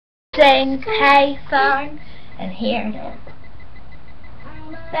Saying payphone and hearing it.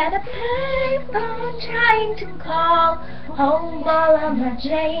 That a payphone trying to call home all of my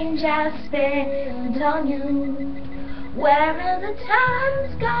change I spent on you. Where are the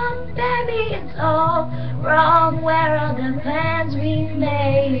times gone, baby? It's all wrong. Where are the plans we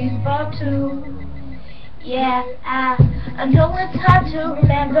made for two? Yeah, I know it's hard to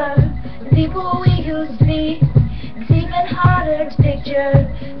remember the people we used to be. It's even harder to picture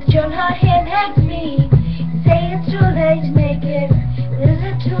that you're not here next to me. You say it's too late to make it, but is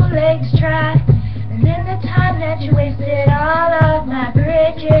it too late to try? And in the time that you wasted, all of my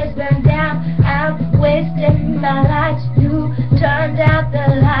bridges burned down. I'm wasting my life. You turned out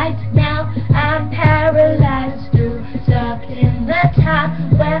the lights. Now I'm paralyzed, still stuck in the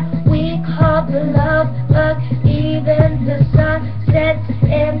time where we called the love, but even the sun sets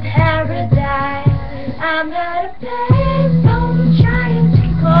in paradise. I'm at a payphone trying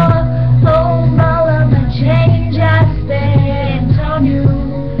to call home all of my change I spent on you.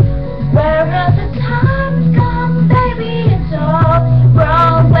 Where are the times gone, baby? It's all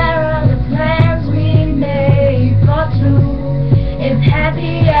wrong. Where are the plans we made for two? If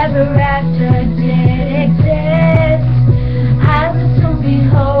happy ever after did exist, I would soon be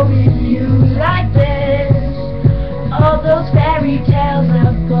holding you like this. All those fairy tales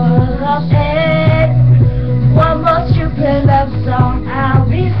are full of it. One more stupid love song, I'll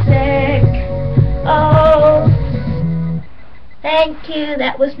be sick. Oh, thank you.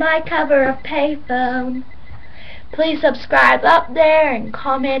 That was my cover of Payphone. Please subscribe up there and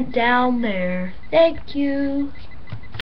comment down there. Thank you.